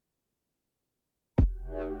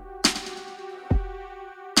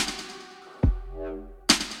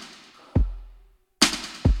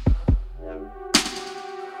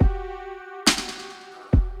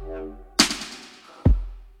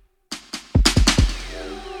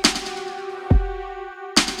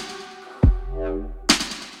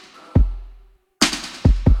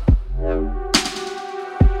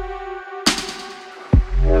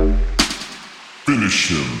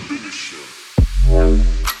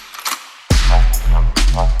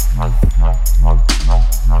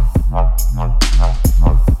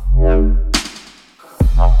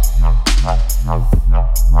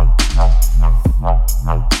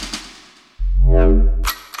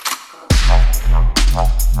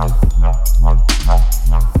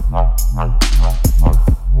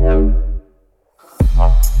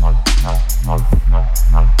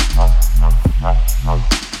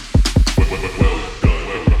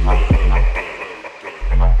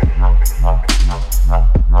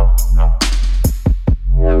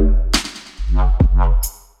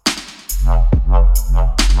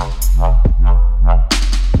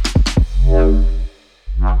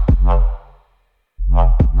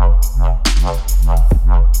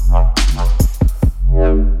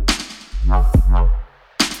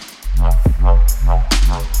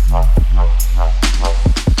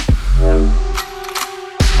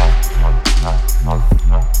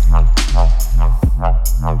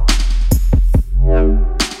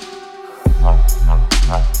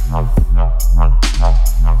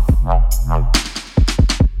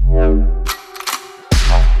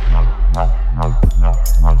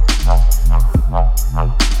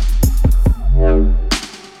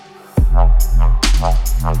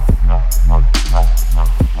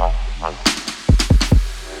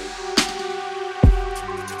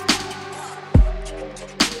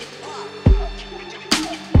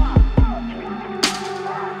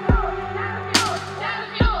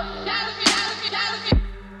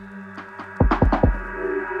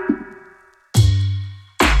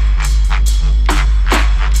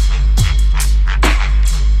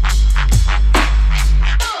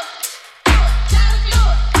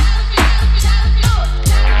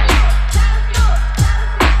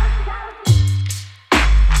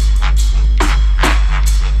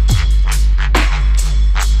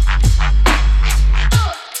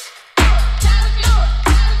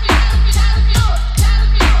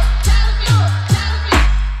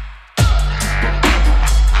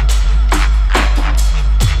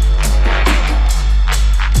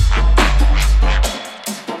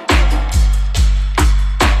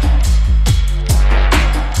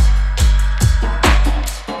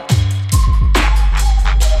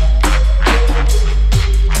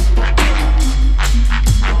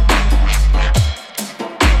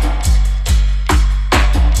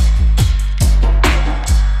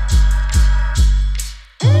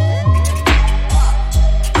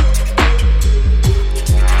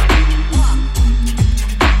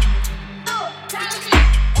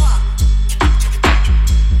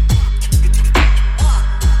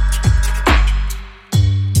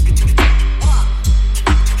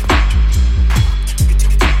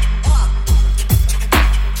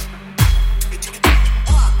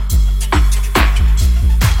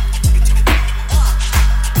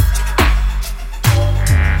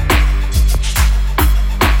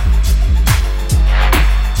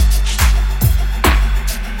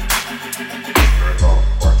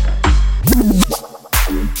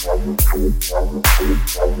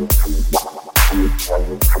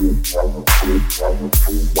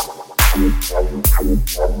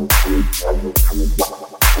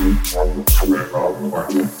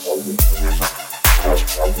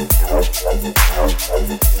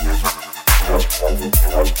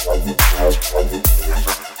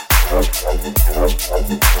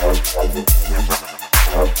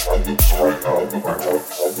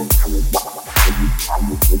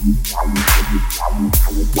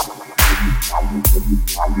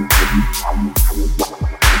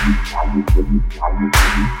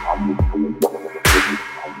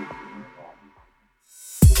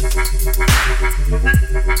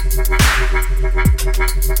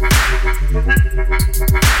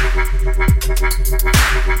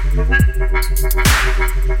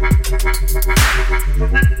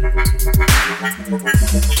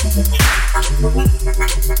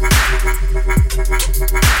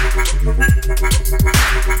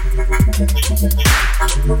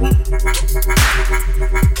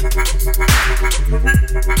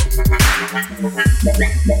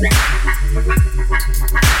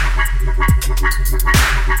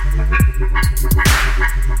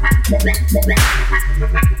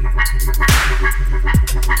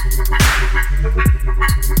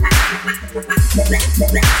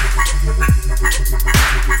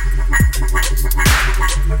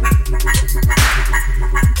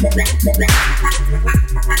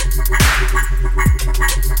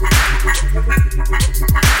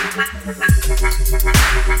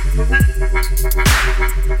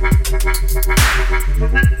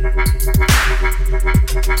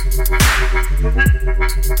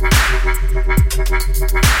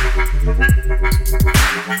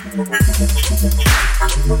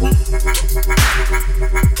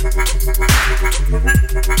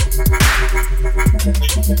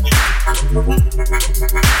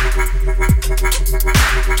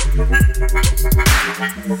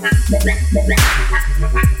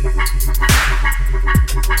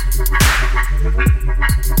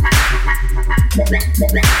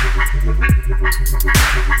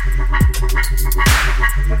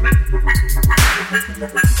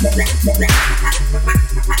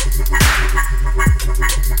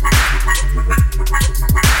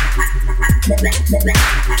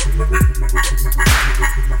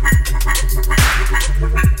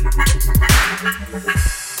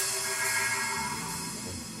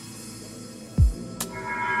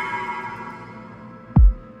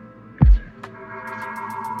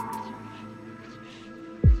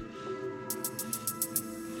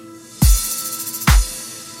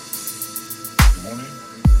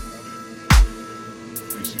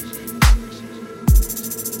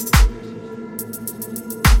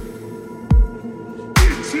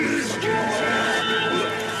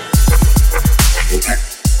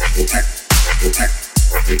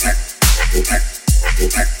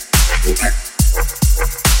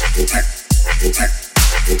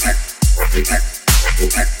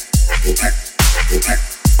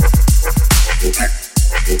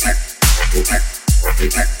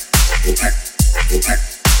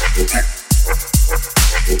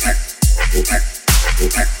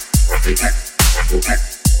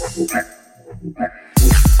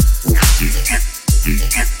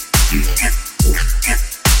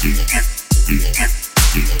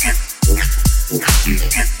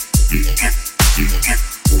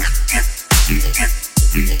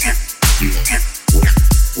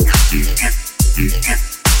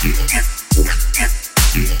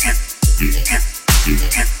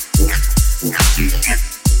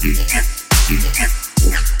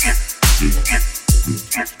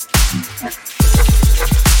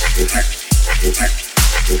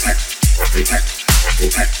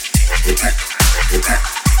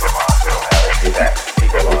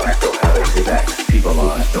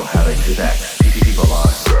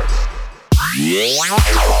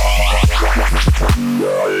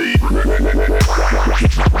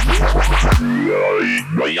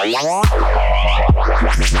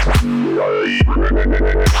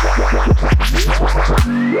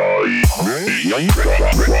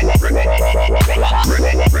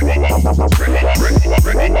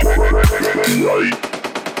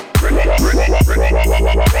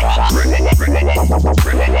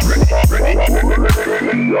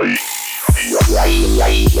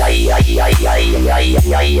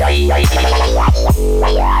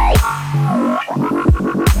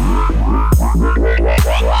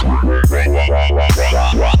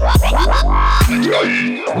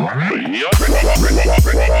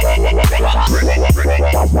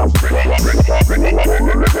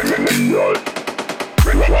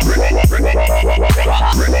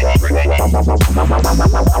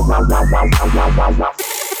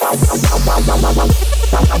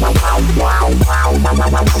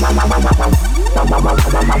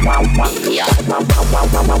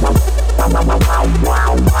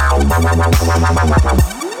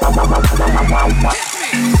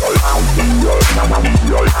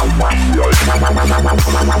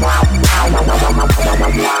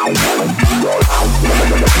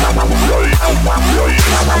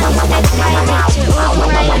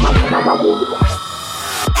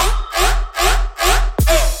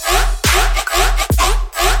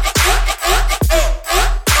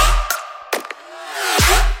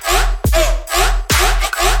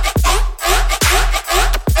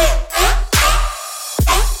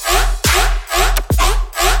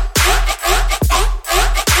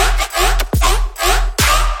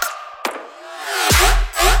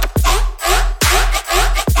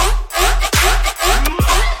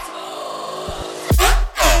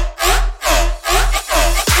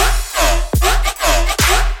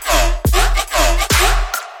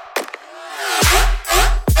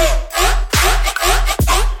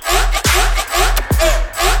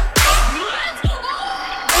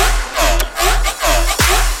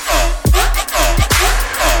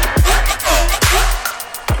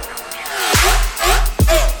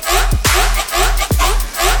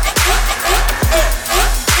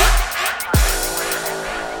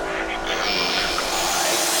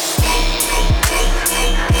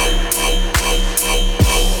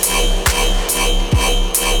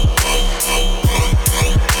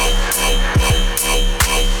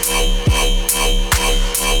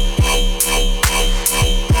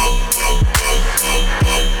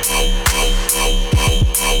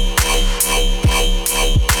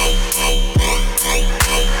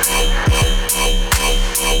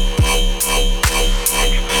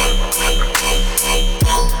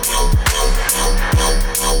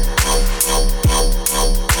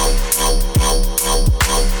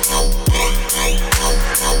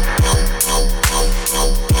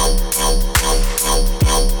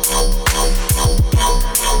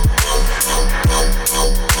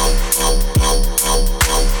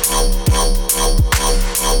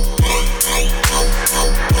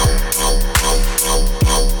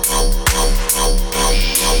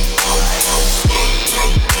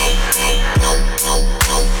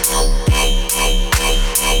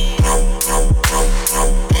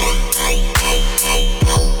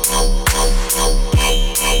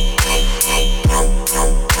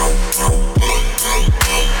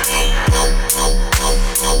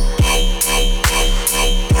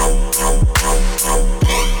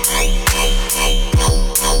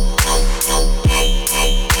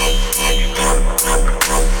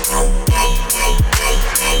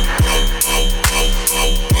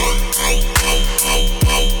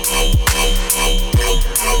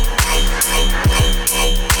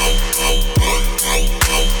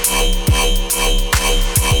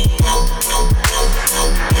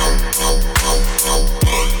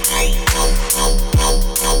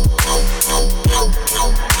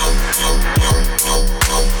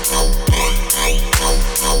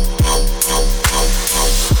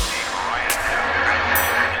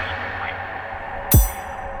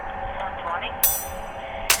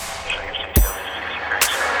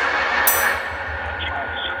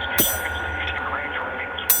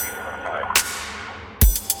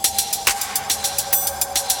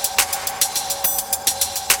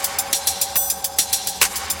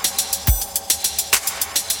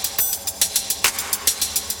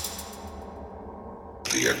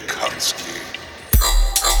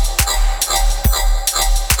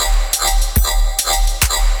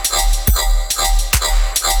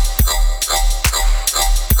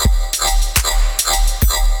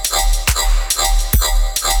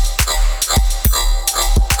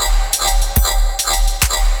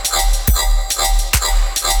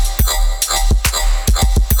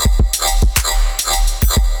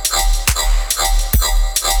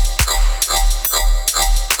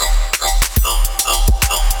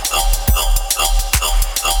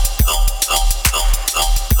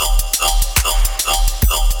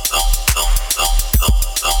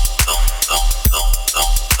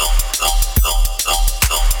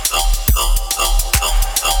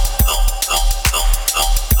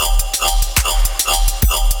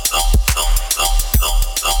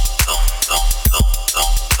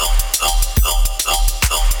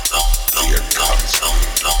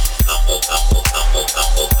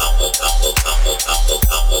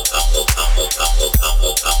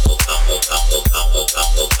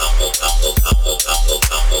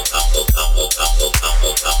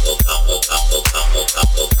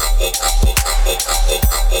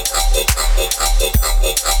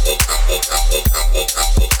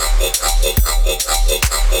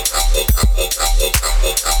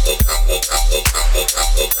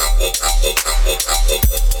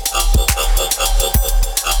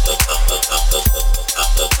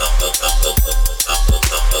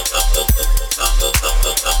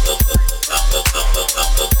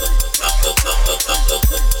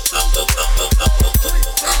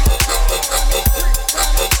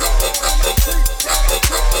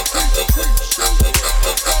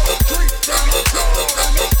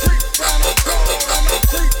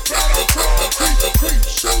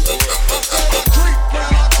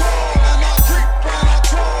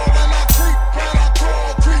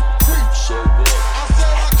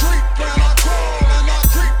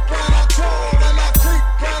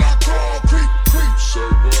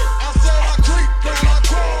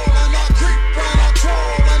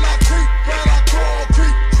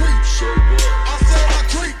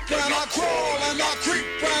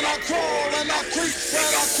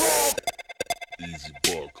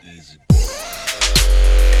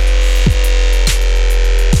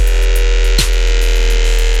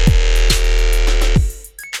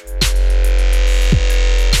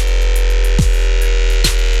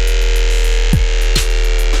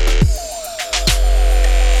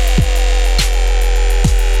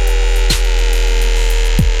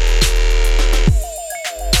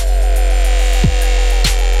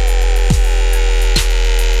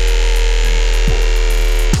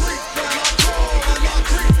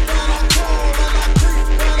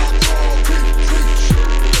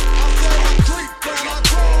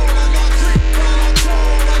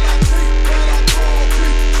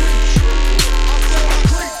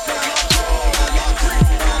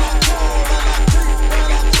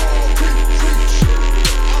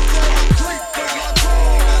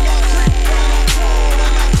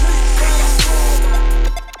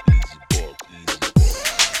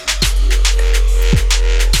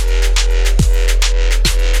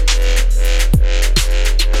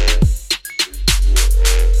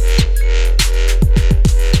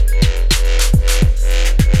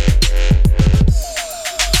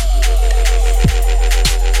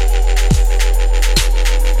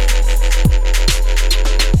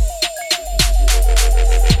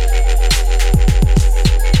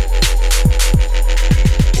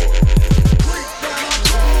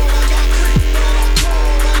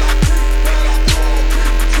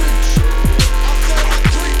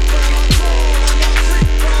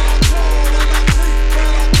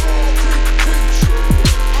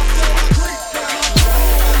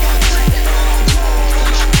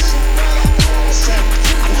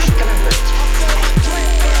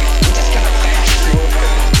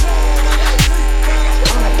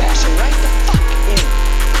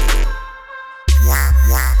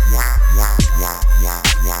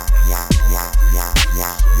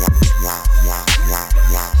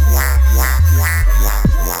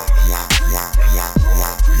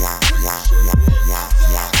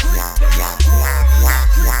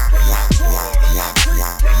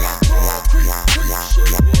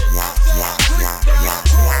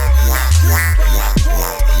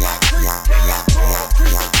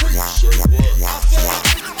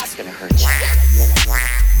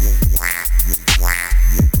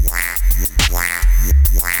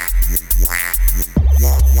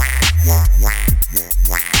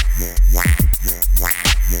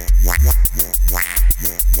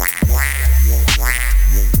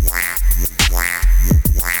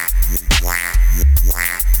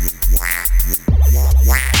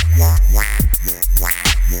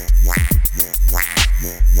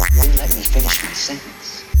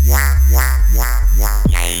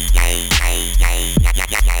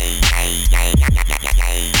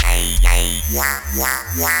I'm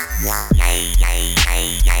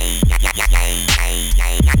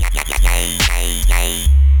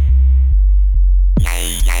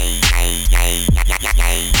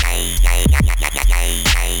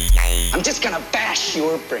just gonna bash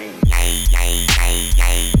your brain.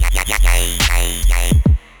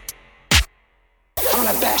 I'm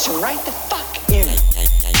gonna bash him right the fuck in.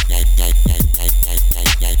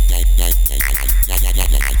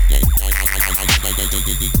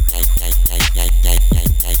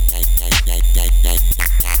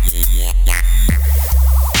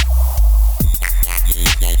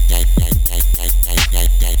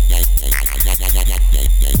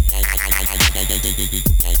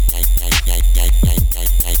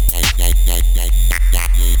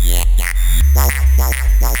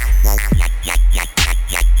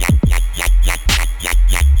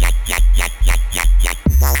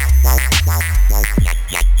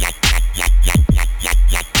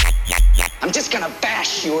 I'm just gonna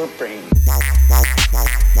bash your brain.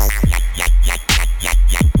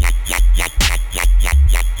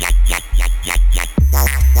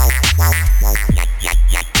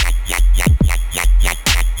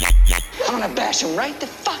 I'm gonna bash him right the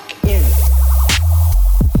fuck in.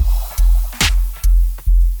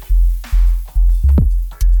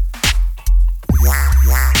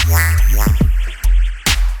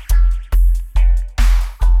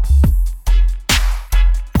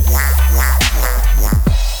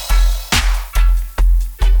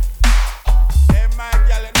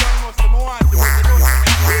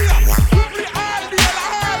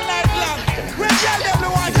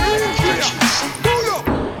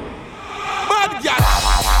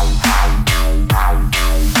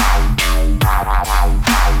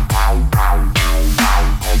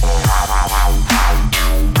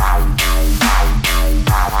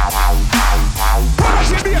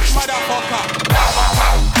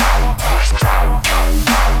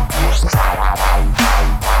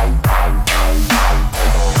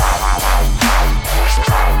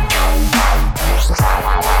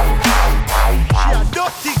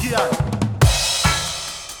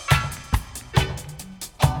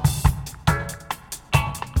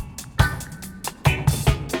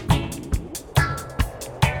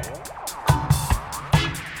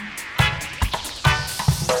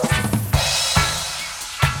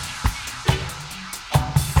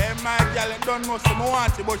 Don't know some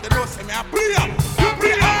want you, but you know say me a player. You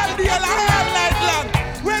play all day and all night long.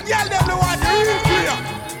 When girl them don't want you, real player.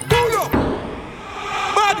 Pull up,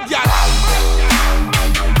 bad girl.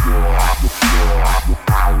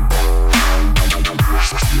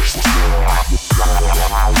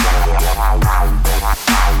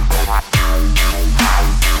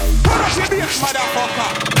 Push your bitch, motherfucker.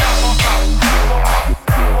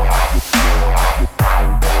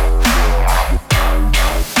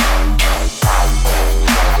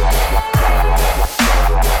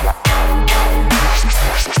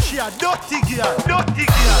 Dirty girl, dirty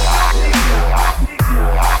girl, dirty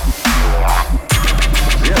girl.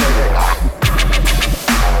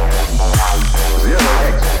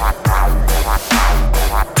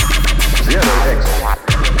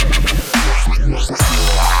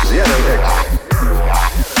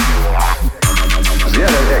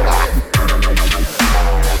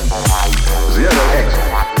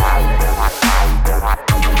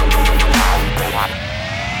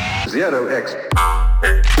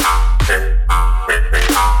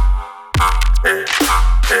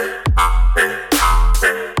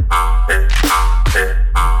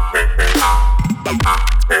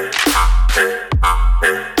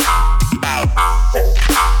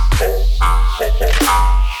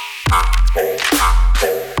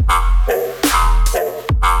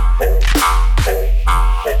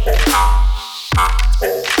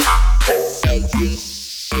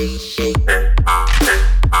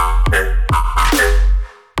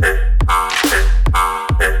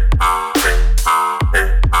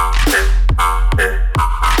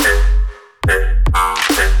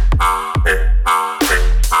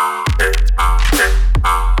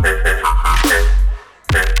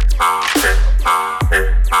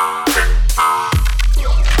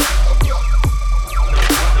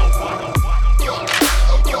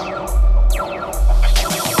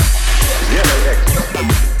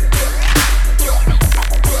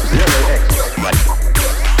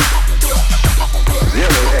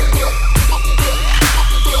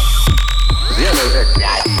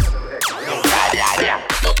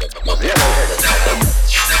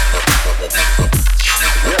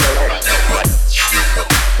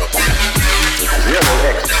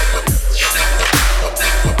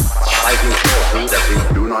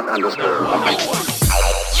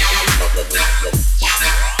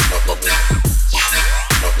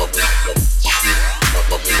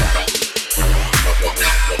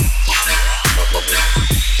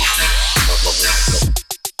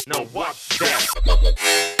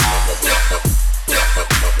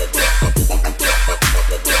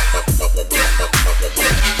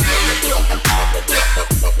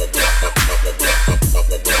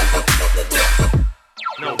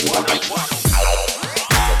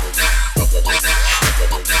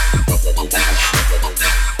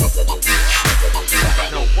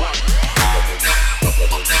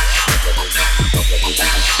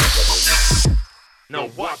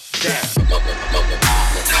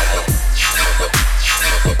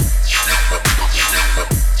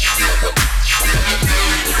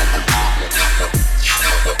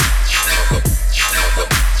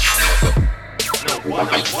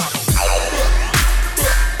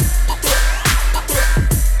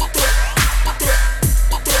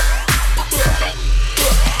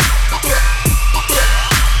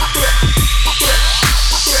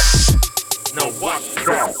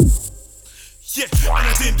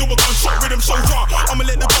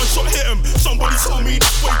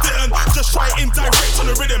 indirect on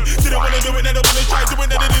the rhythm. Didn't wanna do it, then I wanna try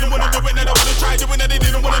doing it. They didn't wanna do it, then I wanna try doing it. They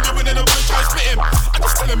didn't wanna do it, then I wanna try spitting. I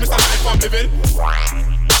just tell them it's the life I'm living.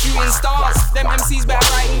 Shooting stars, them MCs better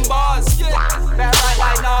writing bars. Better write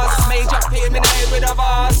like Nas. Major, hit him in the head with a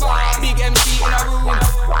vase. Big MC in a room,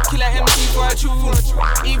 killer MC for a tune.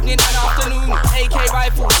 Evening and afternoon, AK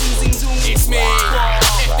rifle, zoom zing zoom. It's me,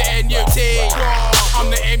 F the NUT. I'm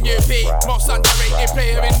the MUP, most underrated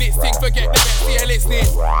player in this thing. Forget the rest, you're listening.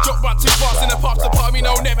 Drop 1, 2 bars in the pops, the part me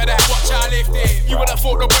know never that. Watch I lift it. You would've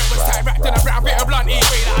thought the bread was tight, wrapped in a brown bit of blunty.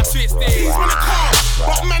 Way that I twisted. These wanna come,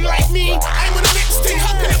 but man like me, I'm on the next thing.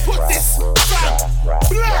 How can I put this? Fam,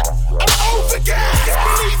 black, I'm over gas.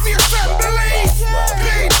 Believe me, fam, believe.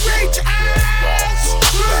 Rage, ass,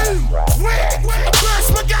 boom, wait, I burst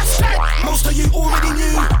my gas tank. Most of you already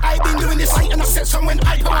knew I've been doing this late and I said some when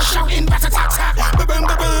I go on shouting rat-a-tat-tat. Ba-boom,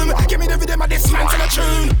 ba-boom, give me the rhythm of this man to the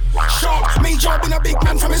tune. Sharp, major, been a big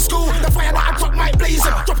man from his school. The fire that I drop might blaze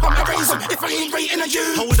him, drop on my razor if I ain't rating a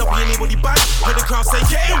you. Hold up, you anybody back? Heard the crowd say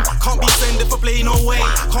get him. Can't be sending for play no way.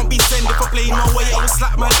 Can't be sending for play no way. I will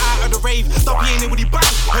slap man out of the rave. Stop you anybody back?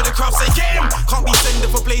 Heard the crowd say get him. Can't be sending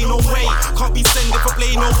for play no way. Can't be sending for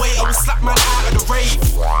play no way. I will slap man out of the rave.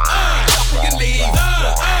 Up and leave.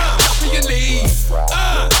 Up and leave.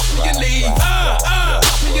 Up and leave. Up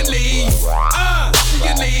and leave. Up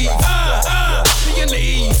and leave. Up and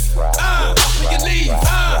leave. Up and leave.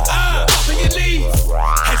 Up and leave.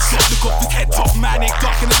 Headshot, look up, this head top, manic,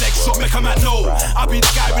 dark in the leg shot, make a man know. I be the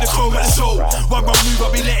guy with the chrome at the show. One wrong move, I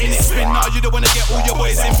be letting it spin. Now you don't wanna get all your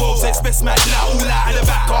boys involved. Say it's best man, then I all out of the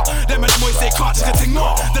back up. Them and the boys say can't just a thing,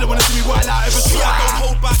 no. They don't wanna see me wild out every street. I don't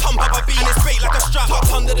hold back, thumb up a beat, and it's straight like a strap, tucked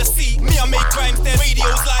under the seat. Me, I make crimes, their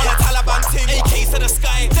radios lie, a Taliban ting, AKs to the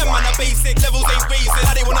sky. Them man are basic, levels ain't raising.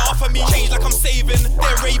 Now they wanna offer me change like I'm saving.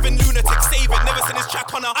 They're raving, lunatic saving. Never seen this track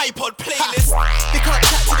on an iPod playlist. They can't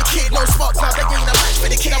chat to the kid, no sparks now, they ain't a match for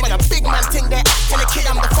the kid. I'm on a big man thing, they're acting the kid,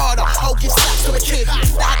 I'm the father. I'll give slaps to a kid.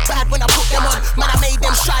 That bad when I put them on, man, I made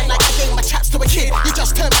them shine like I gave my chaps to a kid. You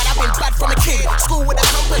just turned bad, I've been bad from a kid. School with a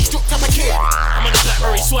compass, stripped up a kid. I'm on a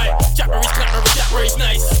blackberry sweat, Jackberry's clapberry, Jackberry's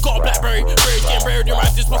nice. Got a blackberry, berries getting buried in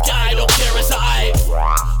rice, this pocket, I don't care, it's a eye.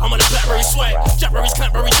 I'm on a blackberry sweat, Jackberry's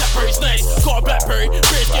clapberry, Jackberry's nice. Got a blackberry,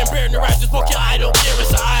 berries getting buried in rice, this pocket, I don't care,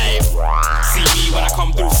 it's a eye. See me when I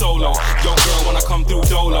come through solo, your girl when I come through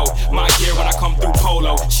dolo, my gear when I come through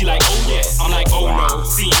polo. She like oh yes, I'm like oh no.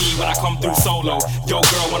 See me when I come through solo, your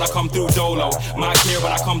girl when I come through dolo, my gear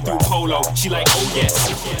when I come through polo. She like oh yes.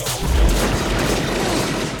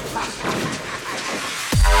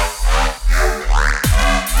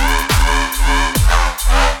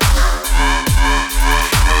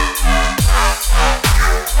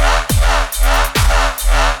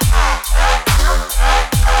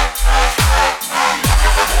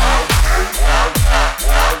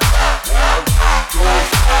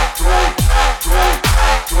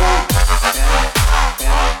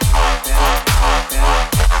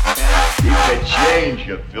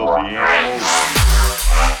 You filthy animals.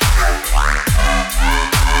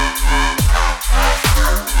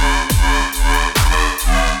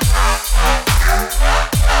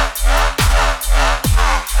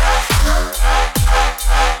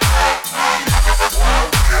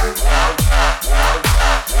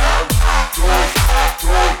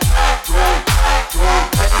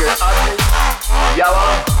 You're ugly, yellow,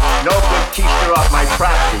 no good keister off my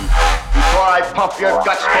property before I pump your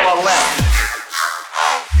guts full of lead.